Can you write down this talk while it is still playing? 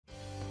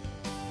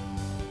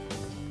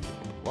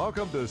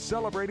Welcome to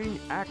Celebrating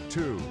Act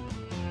Two.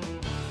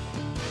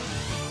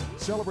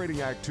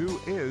 Celebrating Act Two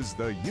is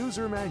the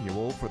user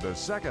manual for the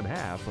second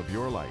half of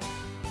your life.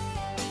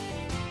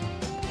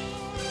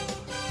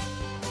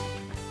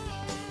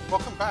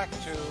 Welcome back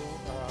to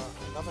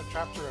another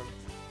chapter of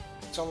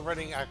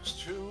Celebrating Act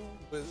Two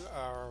with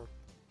our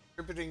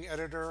contributing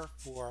editor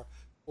for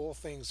all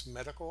things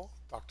medical,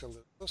 Dr. Liz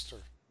Lister.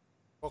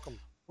 Welcome.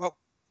 Well,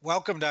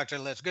 welcome, Dr.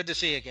 Liz. Good to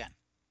see you again.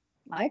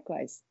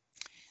 Likewise.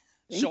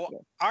 Thank So you.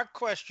 our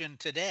question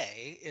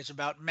today is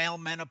about male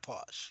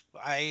menopause.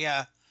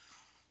 I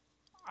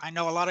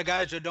know a lot of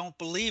guys who don't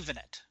believe in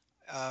it.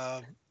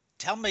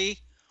 Tell me,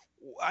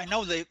 I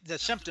know the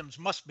symptoms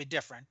must be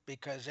different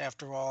because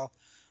after all,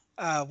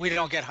 we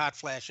don't get hot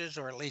flashes,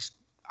 or at least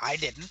I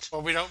didn't.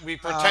 Well, we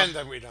pretend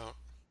that we don't.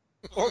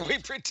 Or we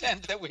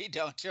pretend that we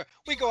don't. Sure.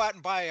 We go out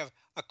and buy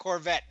a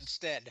Corvette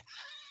instead.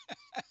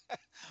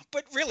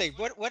 But really,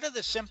 what are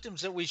the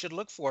symptoms that we should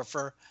look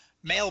for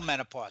male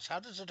menopause? How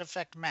does it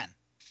affect men?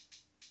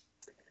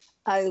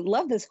 I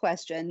love this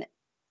question.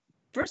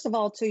 First of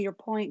all, to your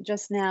point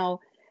just now,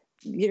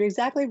 you're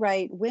exactly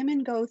right. Women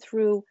go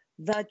through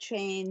the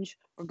change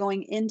or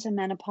going into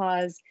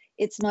menopause.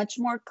 It's much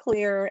more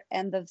clear,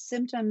 and the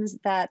symptoms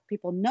that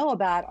people know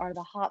about are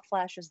the hot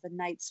flashes, the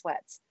night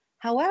sweats.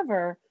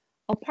 However,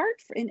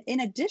 in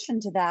addition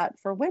to that,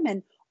 for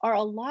women are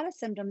a lot of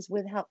symptoms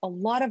with a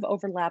lot of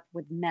overlap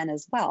with men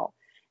as well.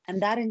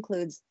 And that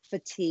includes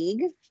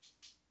fatigue,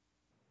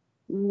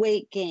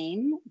 weight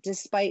gain,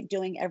 despite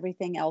doing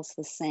everything else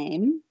the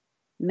same.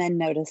 Men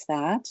notice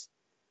that.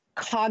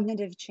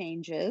 Cognitive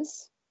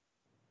changes.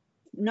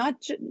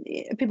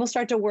 People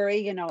start to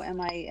worry, am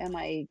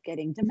I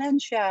getting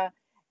dementia?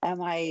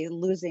 Am I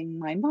losing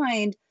my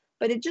mind?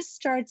 But it just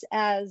starts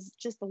as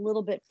just a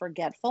little bit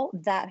forgetful.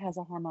 That has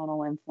a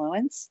hormonal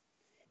influence.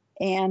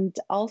 And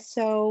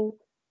also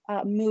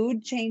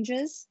mood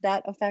changes,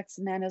 that affects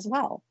men as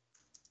well.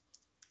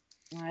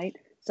 Right?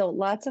 So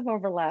lots of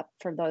overlap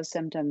for those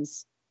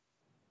symptoms.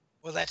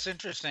 Well, that's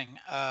interesting.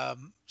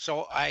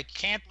 So I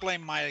can't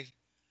blame my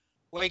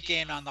weight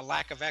gain on the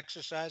lack of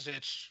exercise.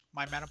 It's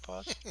my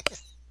menopause.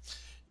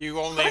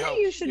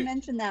 Funny you should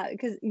mention that,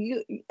 because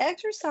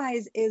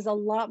exercise is a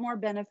lot more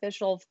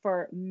beneficial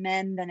for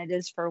men than it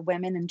is for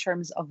women in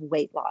terms of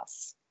weight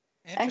loss.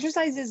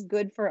 Exercise is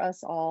good for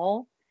us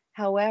all.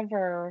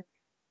 However,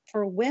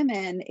 for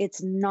women,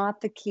 it's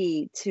not the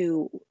key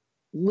to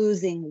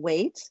losing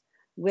weight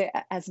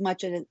as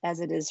much as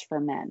it is for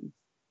men.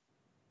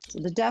 So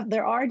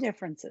there are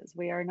differences.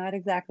 We are not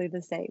exactly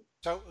the same.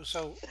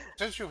 So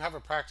since you have a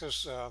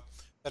practice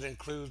that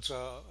includes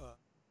a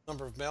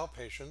number of male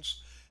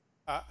patients,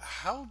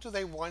 how do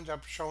they wind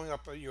up showing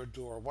up at your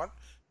door? What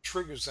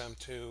triggers them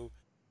to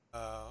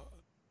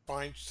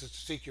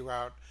seek you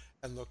out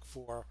and look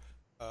for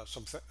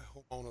some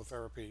hormonal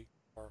therapy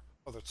or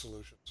other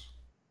solutions?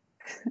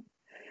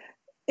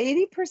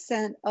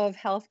 80% of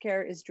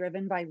healthcare is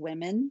driven by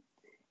women,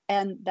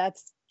 and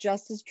that's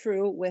just as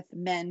true with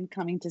men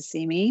coming to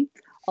see me.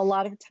 A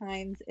lot of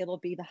times it'll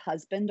be the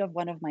husband of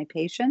one of my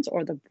patients,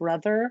 or the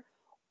brother,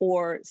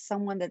 or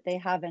someone that they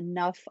have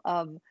enough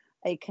of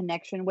a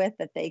connection with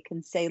that they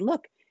can say,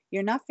 look,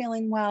 you're not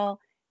feeling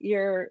well,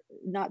 you're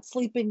not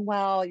sleeping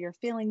well, you're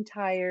feeling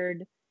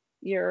tired,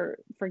 you're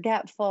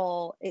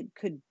forgetful. It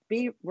could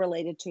be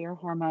related to your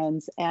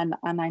hormones, and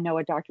I know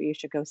a doctor you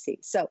should go see.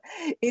 So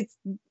it's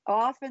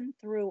often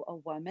through a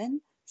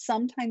woman.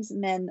 Sometimes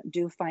men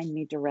do find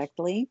me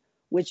directly,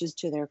 which is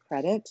to their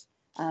credit.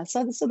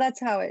 So that's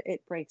how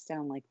it breaks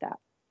down like that.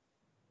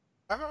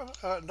 I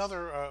have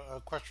another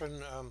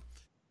question,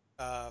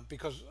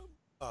 because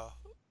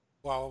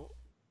while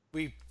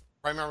we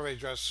primarily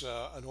address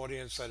an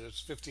audience that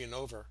is 50 and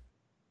over,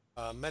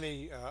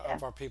 many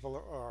of our people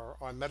are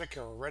on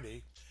Medicare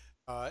already.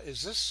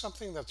 Is this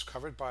something that's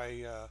covered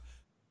by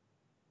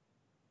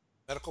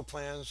medical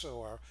plans,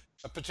 or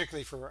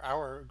particularly for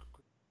our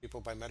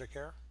people by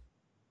Medicare?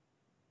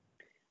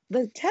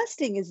 The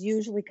testing is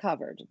usually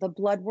covered, the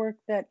blood work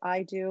that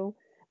I do,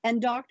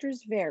 and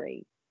doctors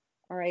vary.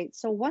 All right.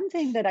 So one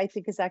thing that I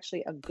think is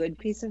actually a good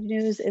piece of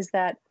news is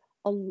that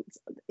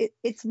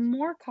it's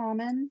more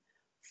common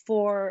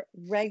for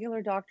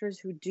regular doctors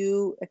who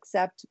do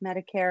accept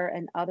Medicare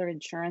and other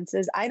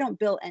insurances. I don't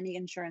bill any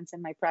insurance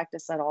in my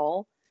practice at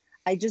all.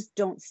 I just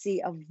don't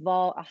see a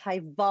high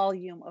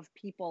volume of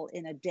people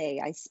in a day.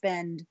 I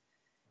spend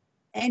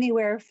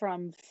anywhere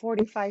from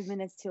 45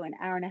 minutes to an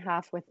hour and a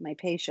half with my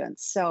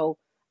patients. So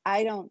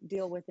I don't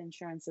deal with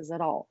insurances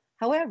at all.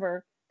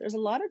 However, there's a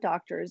lot of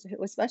doctors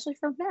who, especially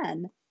for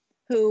men,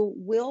 who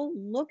will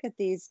look at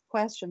these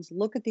questions,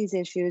 look at these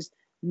issues,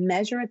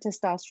 measure a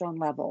testosterone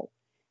level.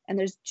 And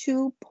there's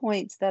 2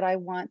 points that I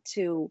want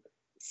to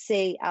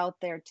say out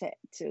there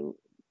to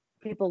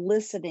people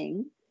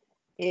listening,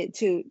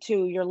 to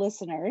your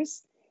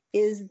listeners,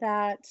 is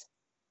that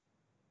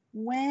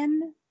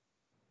when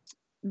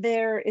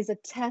there is a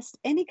test,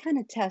 any kind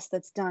of test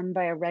that's done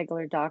by a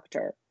regular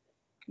doctor,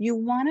 you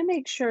want to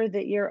make sure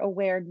that you're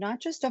aware not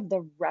just of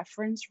the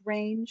reference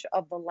range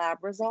of the lab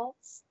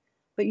results,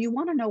 but you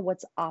want to know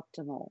what's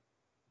optimal.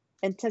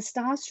 And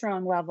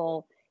testosterone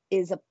level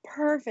is a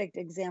perfect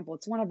example.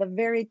 It's one of the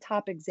very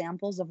top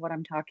examples of what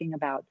I'm talking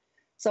about.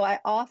 So I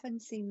often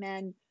see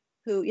men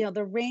who,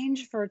 the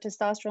range for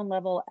testosterone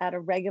level at a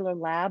regular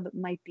lab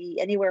might be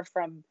anywhere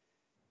from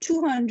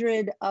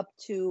 200 up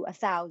to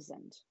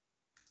 1,000.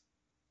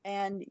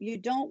 And you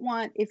don't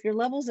want, if your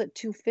level's at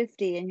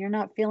 250 and you're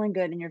not feeling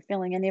good and you're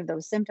feeling any of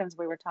those symptoms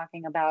we were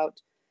talking about,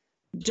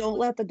 don't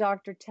let the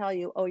doctor tell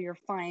you, oh, you're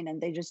fine,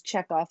 and they just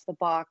check off the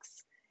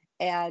box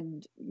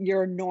and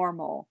you're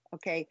normal,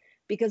 okay?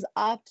 Because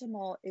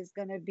optimal is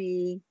going to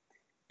be,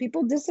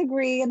 people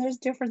disagree and there's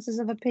differences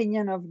of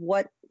opinion of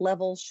what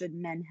levels should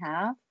men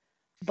have.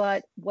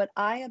 But what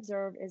I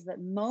observe is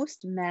that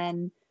most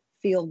men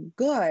feel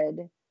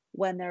good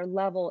when their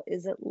level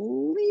is at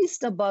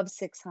least above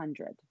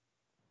 600.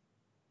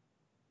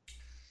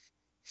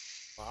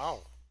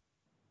 Wow.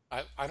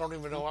 I don't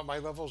even know what my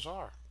levels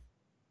are.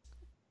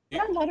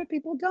 Yeah, a lot of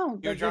people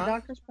don't, but your John?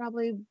 doctors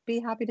probably be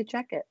happy to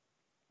check it.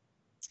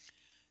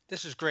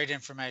 This is great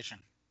information.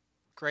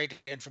 Great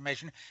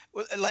information.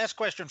 Well, last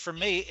question for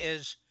me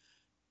is,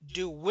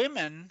 do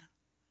women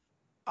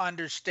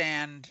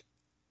understand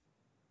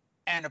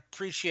and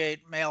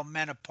appreciate male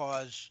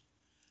menopause?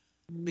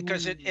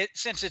 Because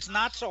since it's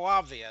not so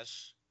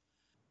obvious,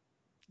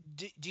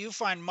 do you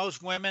find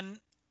most women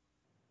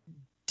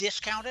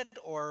discount it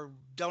or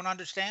don't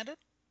understand it?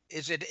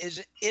 Is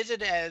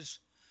it as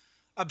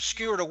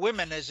obscure to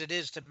women as it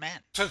is to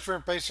men? Since we're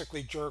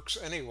basically jerks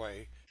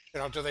anyway,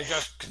 do they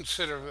just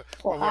consider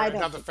Well, we're I in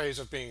don't another think- phase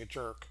of being a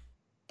jerk?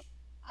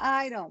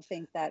 I don't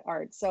think that,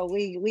 Art. So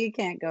we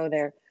can't go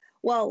there.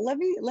 Well, let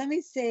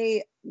me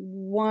say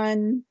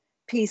one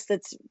piece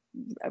that's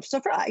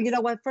so for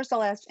first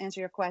I'll answer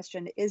your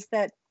question is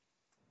that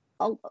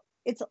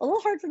it's a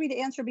little hard for me to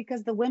answer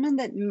because the women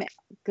that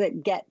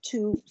get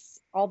to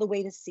all the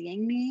way to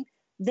seeing me,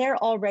 they're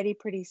already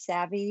pretty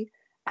savvy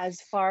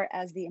as far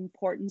as the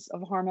importance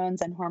of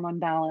hormones and hormone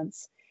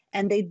balance.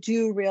 And they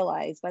do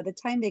realize by the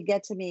time they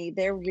get to me,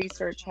 their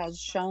research has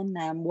shown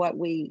them what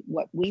we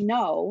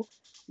know,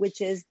 which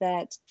is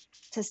that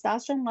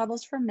testosterone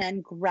levels for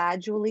men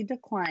gradually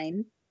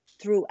decline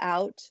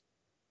throughout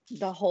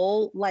the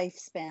whole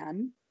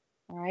lifespan.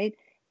 All right.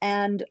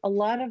 And a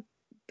lot of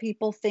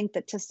people think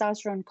that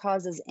testosterone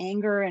causes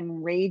anger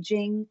and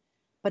raging,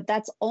 but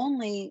that's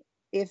only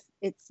if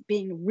it's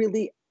being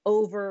really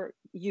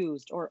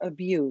overused or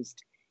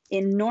abused.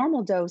 In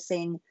normal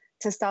dosing,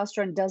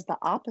 testosterone does the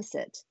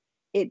opposite.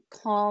 It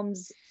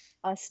calms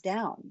us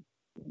down,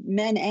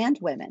 men and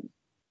women.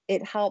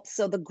 It helps.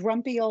 So the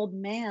grumpy old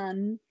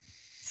man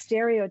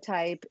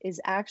stereotype is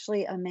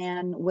actually a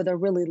man with a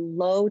really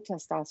low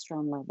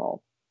testosterone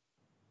level.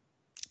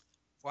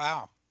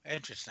 Wow.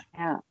 Interesting.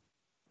 Yeah.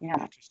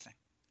 Interesting.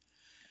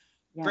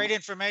 Yeah. Great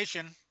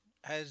information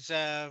has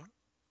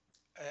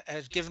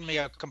given me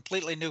a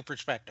completely new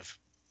perspective.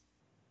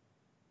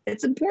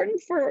 It's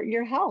important for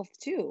your health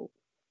too,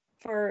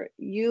 for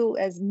you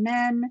as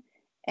men,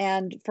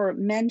 and for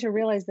men to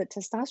realize that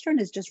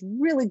testosterone is just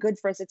really good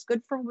for us. It's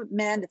good for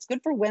men. It's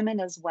good for women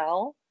as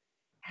well.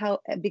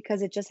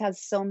 Because it just has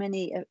so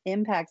many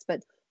impacts.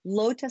 But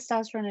low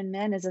testosterone in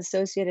men is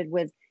associated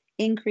with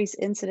increased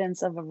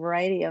incidence of a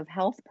variety of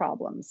health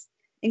problems,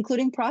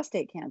 including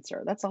prostate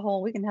cancer.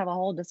 We can have a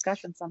whole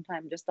discussion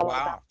sometime just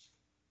about.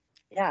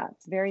 Yeah,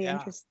 it's very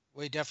interesting.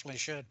 We definitely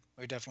should.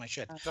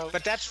 So-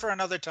 But that's for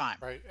another time.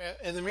 Right.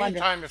 In the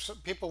meantime, if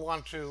people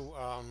want to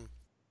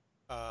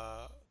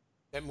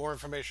get more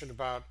information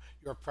about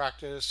your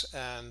practice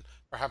and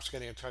perhaps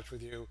getting in touch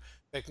with you,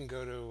 they can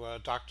go to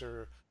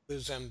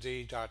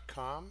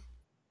drlizmd.com.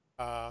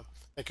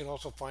 They can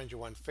also find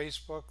you on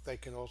Facebook. They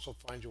can also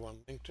find you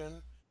on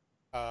LinkedIn.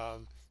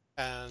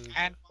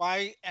 And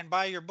buy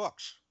your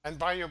books. And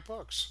buy your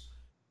books.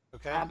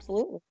 Okay.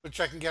 Absolutely. Which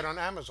I can get on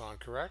Amazon,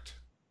 correct?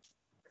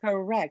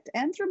 Correct.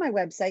 And through my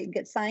website, you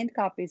get signed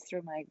copies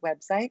through my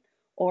website,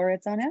 or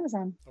it's on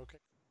Amazon. Okay.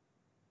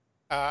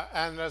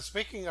 And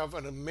speaking of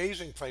an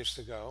amazing place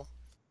to go,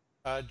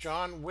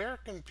 John, where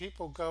can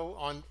people go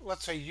on,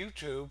 let's say,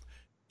 YouTube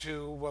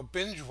to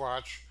binge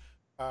watch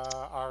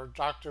our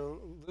Dr.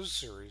 Liz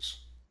series?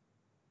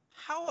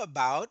 How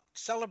about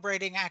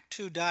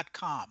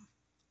celebratingact2.com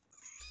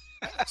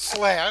 /.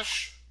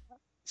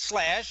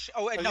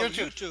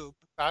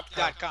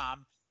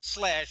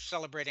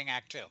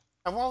 YouTube.com/celebratingact2.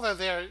 And while they're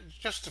there,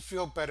 just to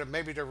feel better,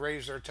 maybe to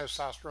raise their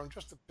testosterone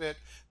just a bit,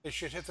 they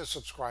should hit the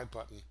subscribe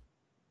button.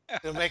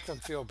 It'll make them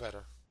feel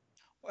better.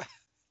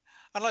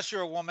 Unless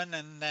you're a woman,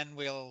 and then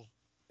it'll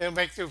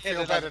make you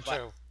feel better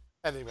too.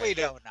 Anyway. We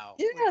don't know.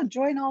 Yeah,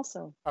 join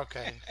also.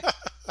 Okay.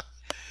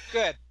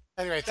 Good.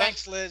 Anyway,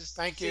 thanks, Liz.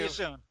 Thank See you. you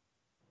soon.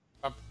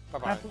 Bye-bye.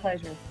 My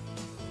pleasure.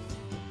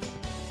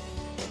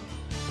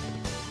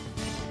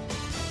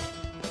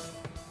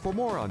 For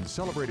more on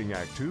Celebrating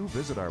Act 2,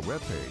 visit our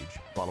webpage,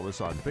 follow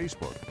us on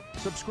Facebook,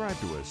 subscribe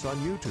to us on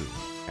YouTube,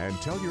 and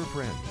tell your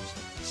friends.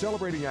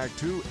 Celebrating Act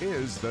 2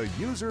 is the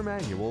user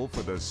manual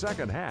for the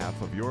second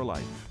half of your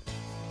life.